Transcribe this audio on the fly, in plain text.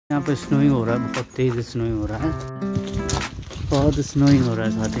यहाँ पे स्नोइंग हो रहा है, बहुत तेज स्नोइंग हो रहा है, बहुत स्नोइंग हो रहा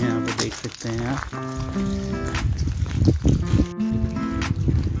है साथ ही यहाँ पे देख सकते हैं आप।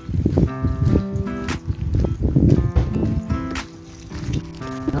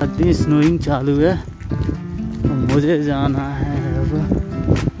 अभी स्नोइंग चालू है, तो मुझे जाना है अब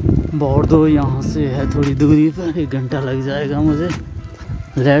बोर्डो। यहाँ से है थोड़ी दूरी पर, 1 घंटा लग जाएगा मुझे।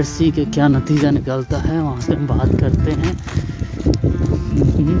 लेट्स सी के क्या नतीजा निकलता है, वहाँ से हम बात करते हैं।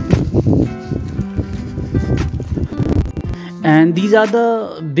 And these are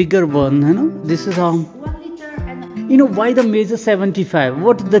the bigger one, you know. This is 1 liter and you know why the major 75?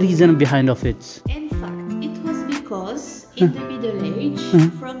 What is the reason behind of it? In fact, it was because in the Middle Age,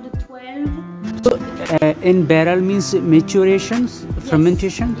 from the 12. So, in barrel means maturations, yes.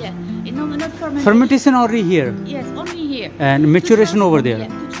 Fermentation. Yeah, no, not fermentation. Fermentation only here. Yes, only here. And maturation over there. Yeah,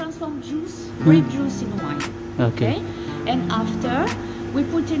 to transform juice, grape juice in wine. Okay. And after we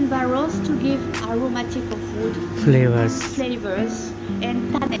put in barrels to give aromatic of wood flavors and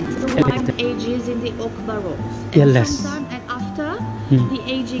tannins. The wine ages in the oak barrels. And yeah, sometime and after the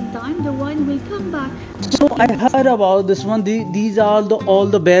aging time, the wine will come back. So I heard about this one. These are all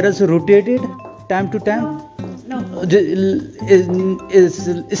the barrels rotated time to time. No. Is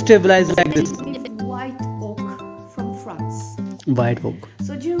stabilized like this. White oak from France. White oak.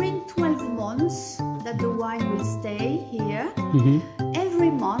 So during 12 months that the wine will stay here. Every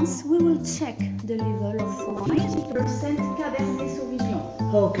month we will check the level of wine. 80% Cabernet Sauvignon.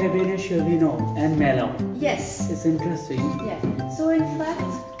 Oh, Cabernet Sauvignon and Merlot. Yes. It's interesting. Yeah. So in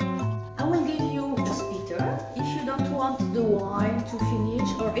fact, I will give you a bitter. If you don't want the wine to finish,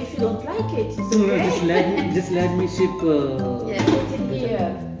 or if you don't like it, it's okay. Just let me sip. Yeah, put it here.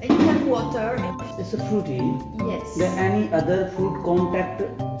 And you can water. It's a fruity. Yes. There any other fruit contact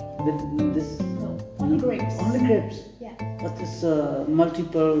with this? No, only grapes. Only grapes. But this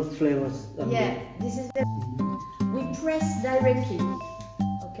multiple flavors. Yeah, this is the we press directly,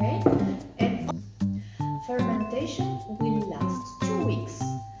 okay? And fermentation will last 2 weeks.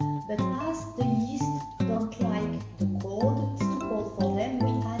 But as the yeast don't like the cold, it's too cold for them,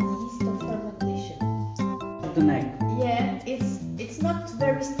 we add yeast of fermentation. The neck. Yeah, it's not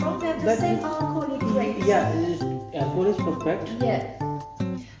very strong. They have the same alcoholic rate. Yeah, alcohol is perfect. Yeah.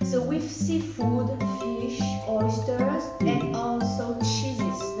 So with seafood, fish, oysters, and also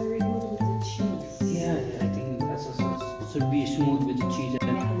cheeses. Very good with the cheese. Yeah, I think that's should be smooth with the cheese.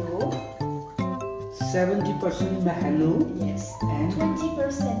 Merlot. 70% Merlot. Yes. And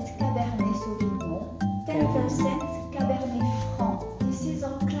 20% Cabernet Sauvignon. 10% Cabernet Franc. This is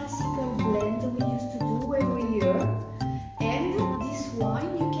our classical blend we used to do every year. And this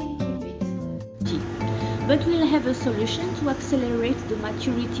wine you can keep it. But we'll have a solution to accelerate the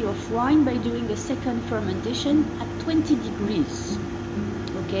maturity of wine by doing a second fermentation at 20 degrees.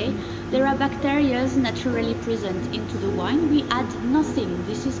 Okay, there are bacteria naturally present into the wine. We add nothing.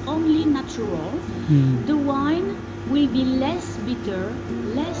 This is only natural. The wine will be less bitter,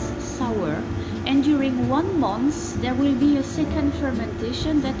 less sour, and during 1 month there will be a second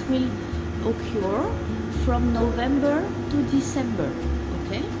fermentation that will occur from November to December.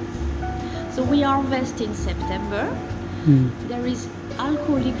 Okay. So we harvest in September. There is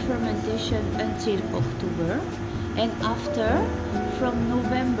alcoholic fermentation until October, and after, from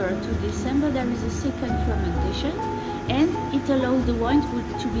November to December, there is a second fermentation, and it allows the wine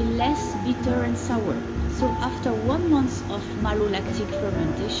to be less bitter and sour. So after 1 month of malolactic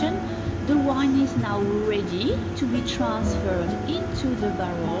fermentation, the wine is now ready to be transferred into the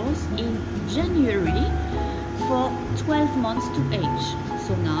barrels in January for 12 months to age.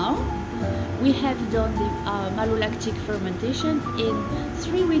 So now we have done the malolactic fermentation in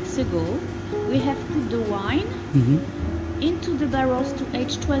 3 weeks ago. We have put the wine into the barrels to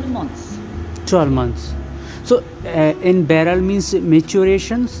age 12 months. 12 months. So in barrel means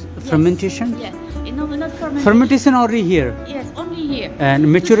maturations, yes. Fermentation? Yeah, no, not fermentation. Fermentation only here? Yes, only here.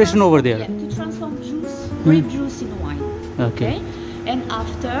 And maturation over there? Yeah, to transform juice, grape juice in wine. Okay. And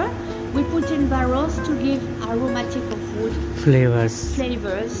after, we put in barrels to give aromatic of wood. Flavors.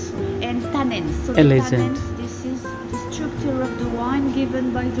 And tannins. So elegance. The tannins, this is the structure of the wine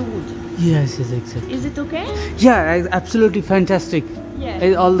given by the wood. Yes, exactly. Is it okay? Yeah, absolutely fantastic.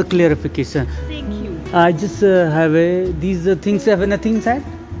 Yeah. All the clarification. Thank you. I just have these things have nothing inside?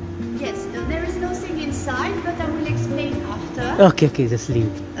 Yes, there is nothing inside, but I will explain after. Okay, just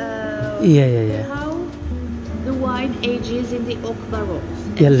leave. Yeah. How the wine ages in the oak barrels.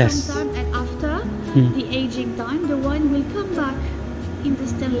 And sometime and after the aging time, the wine will come back in the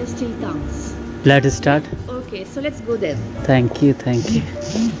stainless steel tanks. Let us start. Okay, so let's go there. Thank you.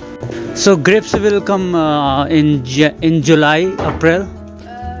 So grapes will come in July, April.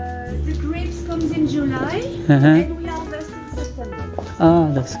 in July Uh-huh. and we harvest in September. Ah,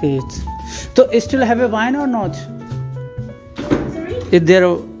 that's great. So, it still have a wine or not? Sorry? If there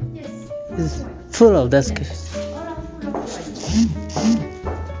Yes. is full of, that's good. All are full of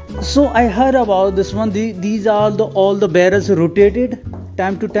wine. So I heard about this one. These are all the barrels rotated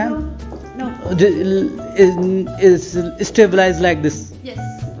time to time. No. Is stabilized like this. Yes,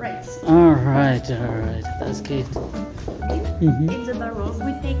 right. All right. That's good. In the barrels,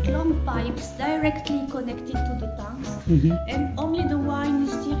 we take long pipes directly connected to the tanks, and only the wine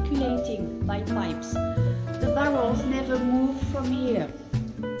is circulating by pipes. The barrels never move from here.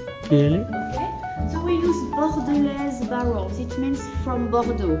 Really? Okay? So we use Bordelaise barrels. It means from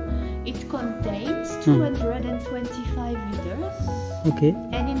Bordeaux. It contains 225 liters. Okay.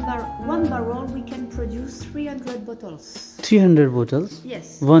 And in one barrel we can produce 300 bottles. 300 bottles.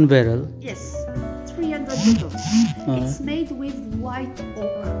 Yes. One barrel. Yes. 300 bottles. It's made with white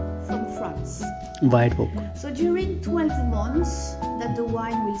oak from France. White oak. So during 12 months that the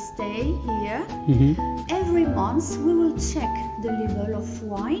wine will stay here, every month we will check the level of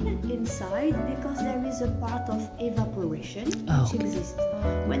wine inside because there is a part of evaporation which exists.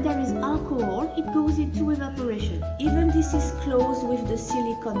 When there is alcohol, it goes into evaporation. Even this is closed with the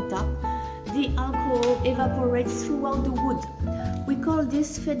silicone top, the alcohol evaporates throughout the wood. We call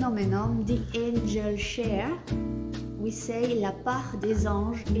this phenomenon the angel share. We say la part des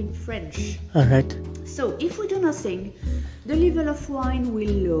anges in French. All right. So if we do nothing, the level of wine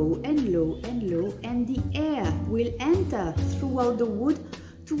will low and low and low, and the air will enter throughout the wood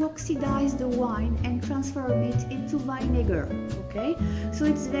to oxidize the wine and transform it into vinegar. Okay? So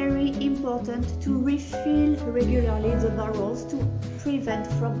it's very important to refill regularly the barrels to prevent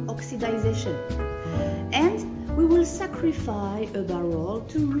from oxidization. And we will sacrifice a barrel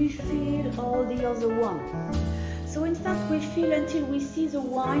to refill all the other one. So in fact we fill until we see the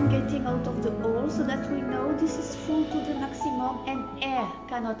wine getting out of the hole so that we know this is full to the maximum and air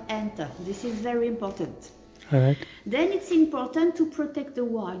cannot enter. This is very important. Alright. Then it's important to protect the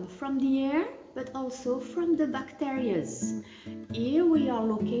wine from the air but also from the bacteria. Here we are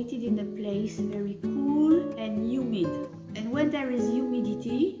located in a place very cool and humid. And when there is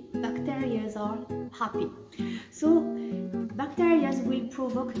humidity, bacteria are happy. So bacteria will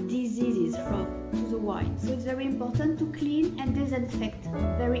provoke diseases from the wine. So it's very important to clean and disinfect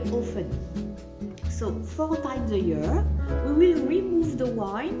very often. So 4 times a year, we will remove the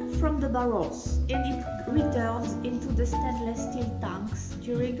wine from the barrels and it returns into the stainless steel tanks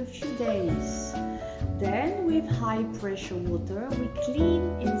during a few days. Then with high pressure water, we clean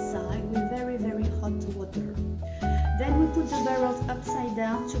inside with very, very hot water. Then we put the barrels upside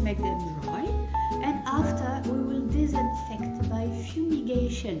down to make them dry, and after we will disinfect by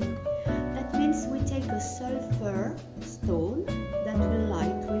fumigation. That means we take a sulfur stone that we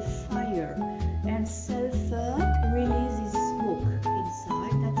light with fire, and sulfur releases smoke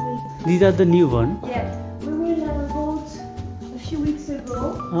inside. That will. These are the new one. Yeah, we will have bought a few weeks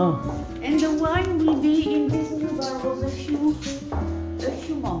ago, and the wine will be in these new barrels a few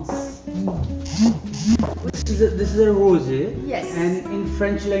months. This is a rosé. Yes. And in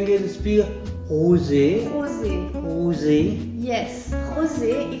French language, it speak rosé. Rosé. Yes,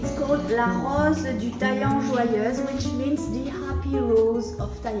 rosé. It's called la rose du Tillian joyeuse, which means the happy rose of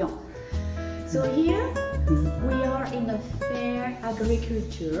Tillian. So here we are in a fair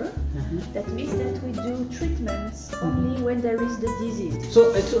agriculture. That means that we do treatments only when there is the disease.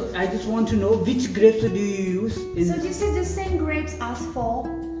 So I just want to know which grapes do you use? So this is the same grapes as for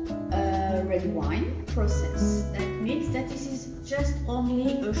red wine process. That means that this is just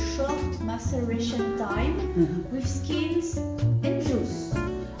only a short maceration time with skins and juice.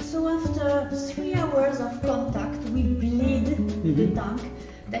 So after 3 hours of contact, we bleed the tank.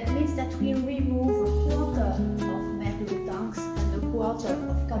 That means that we remove a quarter of Merlot tanks and a quarter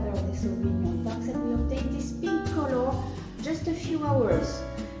of Cabernet Sauvignon tanks, and we obtain this pink color just a few hours.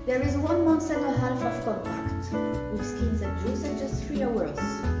 There is 1 month and a half of contact with skins and juice and just 3 hours.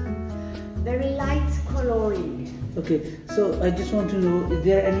 Very light coloring. Okay, so I just want to know, is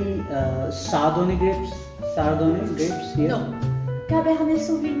there any Chardonnay grapes here? No. Cabernet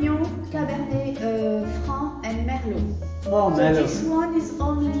Sauvignon, Cabernet Franc and Merlot. Oh, so Merlot. This one is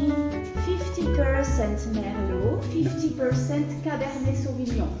only 50% Merlot, 50% Cabernet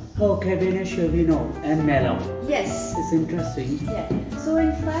Sauvignon. Oh, Cabernet Sauvignon and Merlot. Yes. It's interesting. Yeah. So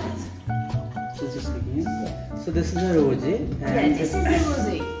in fact, so just again. So this is a rosé. Yeah, this is the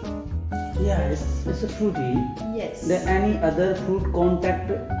rosé. Yeah, it's a fruity. Yes. There any other fruit contact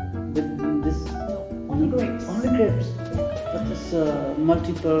with this? No, only grapes. Only grapes. But it's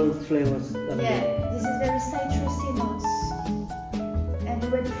multiple flavors. Yeah, this is very citrusy notes and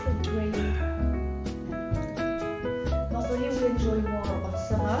red fruit grape.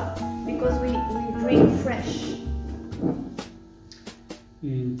 summer because we drink fresh.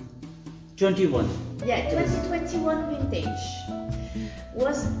 21. Yeah, 2021 vintage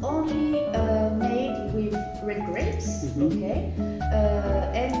was only made with red grapes, okay,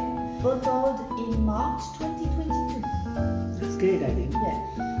 and bottled in March 2022. That's great, I think. Yeah.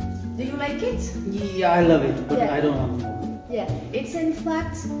 Do you like it? Yeah, I love it, but Yeah. I don't want more. Yeah, it's in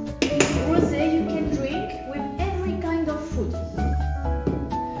fact rosé you can drink with every kind of food.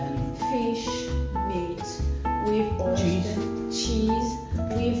 Fish, meat, with oyster, cheese,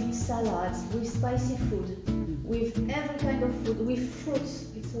 with salads, with spicy food, with every kind of food, with fruits.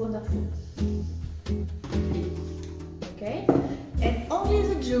 It's wonderful. Okay? And only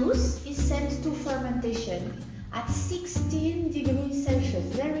the juice is sent to fermentation at 16 degrees Celsius,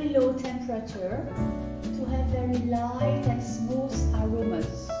 very low temperature, to have very light and smooth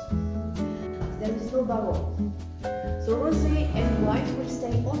aromas. There is no barrel. So rosé and white will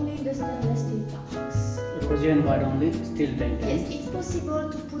stay only in the stainless steel tanks. Rosé and white only, still 10 times. Yes, it's possible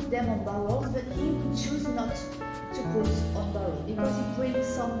to put them on barrels, but he would choose not to put on barrel because it brings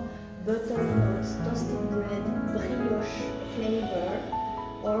some buttery notes, toasted bread, brioche flavor,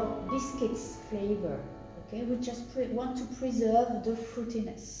 or biscuits flavor. Okay, we just want to preserve the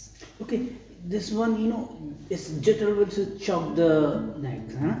fruitiness. Okay, this one, you know, it's just a little bit to chop the neck,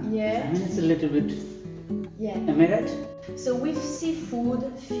 huh? Yeah. I mean, it's a little bit. Yeah. Am I right? So with seafood,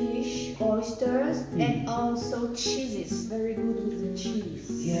 fish, oysters, and also cheeses. Very good with the cheese.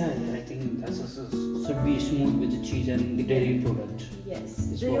 Yeah, I think that should be smooth with the cheese and the dairy product. Yes.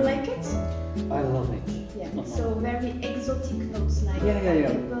 This Do you one. like it? I love it. Yeah. So very exotic notes like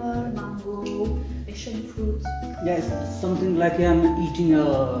apple, mango, passion fruit. Yeah, it's something like I'm eating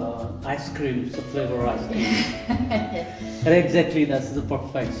ice cream, it's a flavor ice cream. Exactly, that's the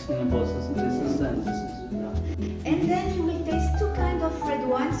perfect process. This is and this is. And then you will taste two kinds of red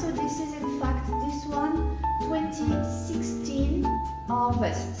wine. So this is in fact this one 2016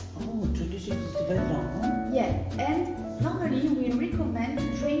 harvest. Oh, 26 is very long, huh? Yeah, and normally we recommend to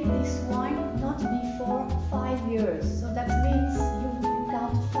drink this wine not before 5 years. So that means you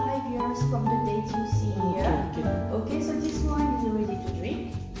count 5 years from the date you see here. Okay, so this wine is ready to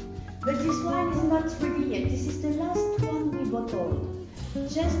drink. But this wine is not ready yet. This is the last one we bottled.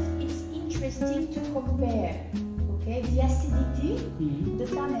 Just it's interesting to compare, okay, the acidity, the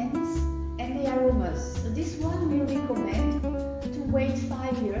tannins, and the aromas. So this one we recommend to wait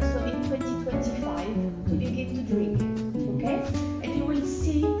 5 years, so in 2025 to begin to drink, okay? And you will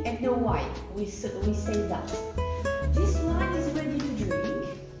see and know why we say that. This wine is ready to drink.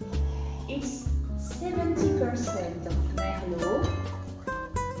 It's 70% of Merlot.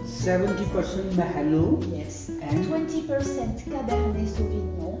 70% Merlot. Yes. And 20% Cabernet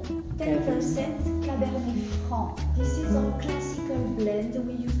Sauvignon, 10% Cabernet Franc. This is our classical blend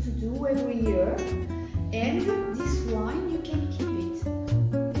we used to do every year. And this wine, you can keep it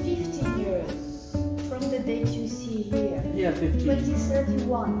 15 years from the date you see here. Yeah, 15.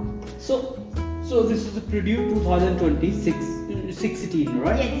 2031. So this is the produced 2016,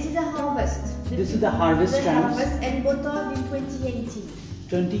 right? Yeah, this is a harvest. This is the harvest The times. harvest and bottled in 2018.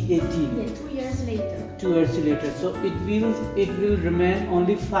 2018. Yeah, 2 years later. 2 years later. So it will remain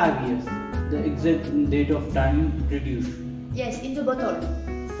only 5 years. The exact date of time produced. Yes, in the bottle.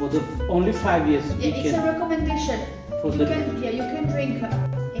 For the only 5 years. Yeah, it's a recommendation. For You can drink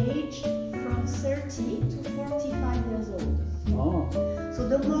age from 30 to 45 years old. Oh. So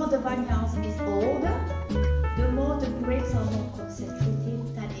the more the vineyard is old, the more the grapes are more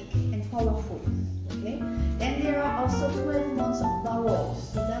concentrated, tannic, and powerful. Okay, and there are also 12 months of barrels,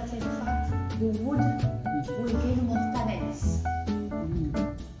 so that in fact the wood will give more tannins.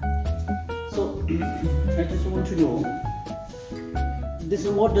 So I just want to know. This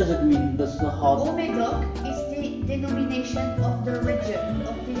is what does it mean? This is the hot. Médoc is the denomination of the region,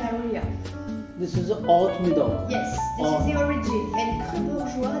 of the area. This is the Haute Médoc. Yes, this is the origin. And Cru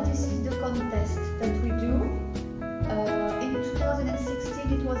Bourgeois, this is the contest that we do. In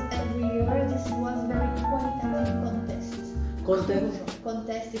 2016, it was every year. This was very qualitative contest.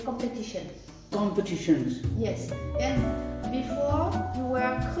 Contest, the competition. Competitions. Yes, and before you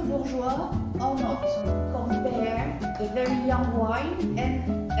were Cru Bourgeois or not. Compare a very young wine and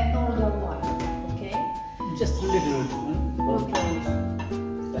an older wine. Okay? Just a little bit. Okay.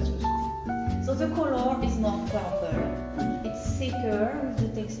 That's it. So the color is more purple. It's thicker with the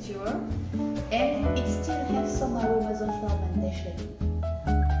texture, and it still has some aromas of fermentation.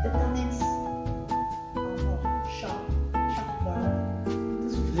 The tannins are more sharper.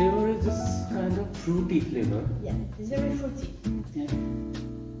 This flavor is this kind of fruity flavor. Yeah, it's very fruity. Yeah.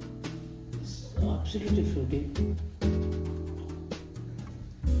 It's absolutely fruity.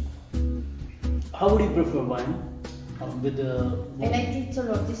 How would you prefer wine? With the I like it a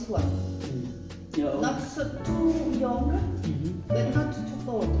lot, this one. Yeah. Not so too young, but not too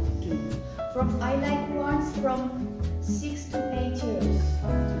old. I like wines from 6 to 8 years.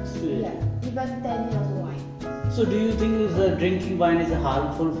 Yeah, even 10 years wine. So do you think is drinking wine is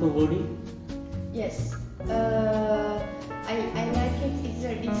harmful for body? Yes. I like it.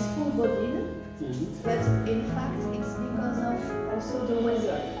 It's full bodied, but in fact it's because of also the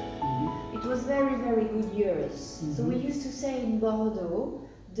weather. It was very, very good years. So we used to say in Bordeaux,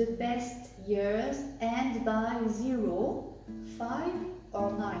 the best years end by 0, 5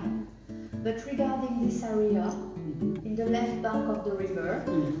 or 9. But regarding this area, in the left bank of the river,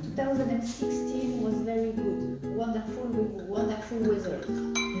 2016 was very good. Wonderful weather.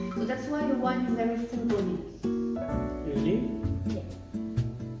 So that's why the wine is very full bodied. Really? Yeah.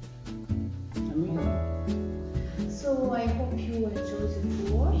 So I hope you enjoy the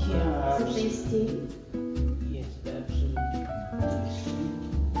tour. Yeah. The tasting. Yes, absolutely.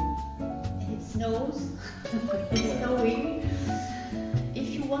 It snows. It's snowing. If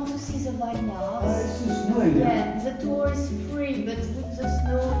you want to see the vineyards, It's snowing. yeah, the tour is free, but with the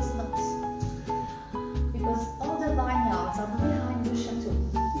snow it's not. Because all the vineyards are behind the chateau.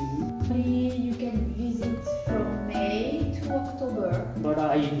 You can visit from May to October. But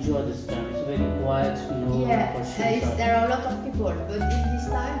I enjoy this time. It's very quiet, no Yeah, questions. there are a lot of people, but in this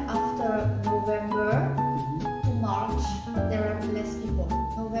time, after November to March, there are less people.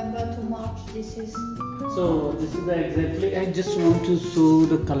 November to March, this is... So this is exactly. I just want to show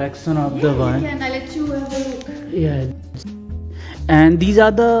the collection of the wine. Yeah, I'll let you have a look. Yeah. And these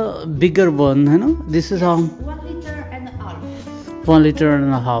are the bigger one, you know. This is how 1 liter and a half. 1 liter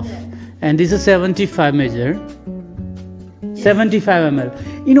and a half. Yeah. And this is 75 measure. 75 ml.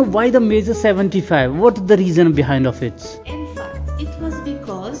 You know why the measure 75? What is the reason behind of it? In fact, it was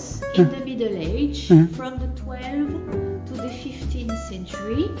because in the Middle Age, from the 12th to the 15th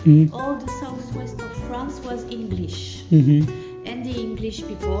century, all the southwest of France was English. And the English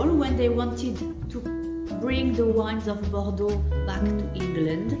people, when they wanted to bring the wines of Bordeaux back to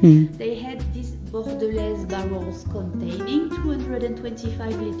England, they had these Bordelaise barrels containing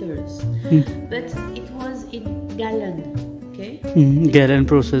 225 liters. But it was in gallon, okay? Gallon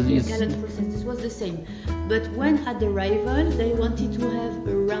process Yeah, is. gallon process, this was the same. But when at arrival, they wanted to have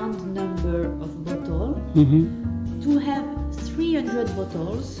a round number of bottles. To have 300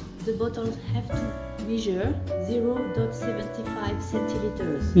 bottles, the bottles have to measure 0.75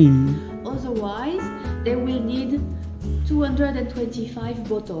 centiliters. Otherwise, they will need 225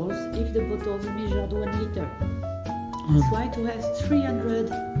 bottles if the bottles measured 1 liter. That's why to have 300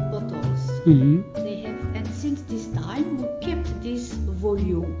 bottles. They have, and since this time, we kept this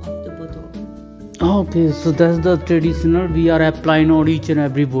volume of the bottle. Okay, so that's the traditional. We are applying on each and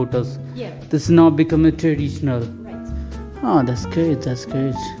every bottles. Yeah. This now become a traditional. Right. Oh, that's great. That's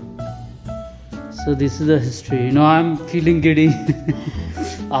great. So this is the history. You know, I'm feeling giddy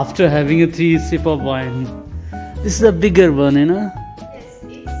after having a 3 sip of wine. This is a bigger one, you know. Yes,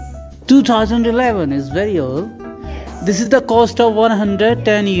 it's 2011 is very old. yes. This is the cost of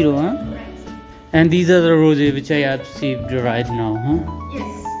 110 euro, huh? Right. And these are the roses which I have received right now, huh?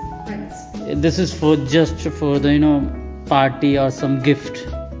 Yes. Right. This is for just for the, you know, party or some gift.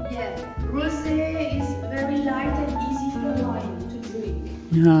 Yeah. Rosé is very light and easy for wine to drink.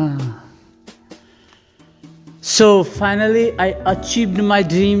 Yeah. So finally I achieved my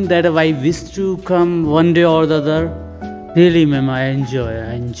dream that I wish to come one day or the other. Really, ma'am, I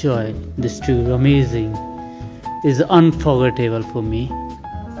enjoy this tour. Amazing. It's unforgettable for me.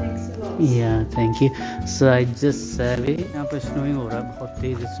 Thanks a lot. Yeah, thank you. So I just said यहाँ पे snowing हो रहा है, बहुत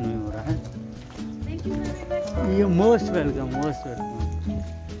तेज snowing हो रहा है. Thank you very much. You're most welcome, most welcome.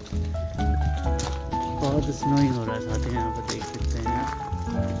 बहुत snowing हो रहा है साथ ही यहाँ पे देख सकते हैं आप.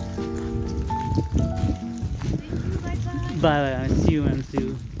 Bye bye. See you, man. See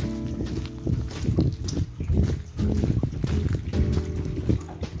you.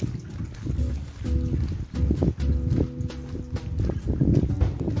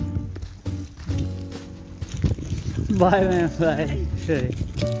 Bye, man. Bye. Sure.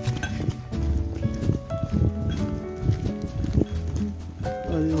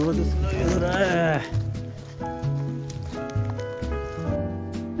 बहुत स्नोइंग हो रहा है.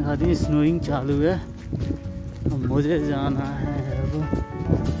 आदमी स्नोइंग चालू है. मुझे जाना है अब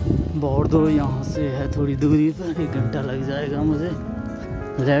बोर्डो. यहाँ से है थोड़ी दूरी पर, 1 घंटा लग जाएगा मुझे.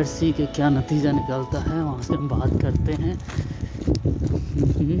 लेट्स सी के क्या नतीजा निकलता है, वहाँ से हम बात करते हैं.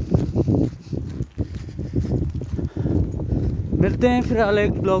 मिलते हैं फिलहाल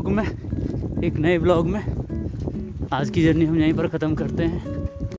एक ब्लॉग में, एक नए ब्लॉग में. आज की जर्नी हम यहीं पर ख़त्म करते हैं.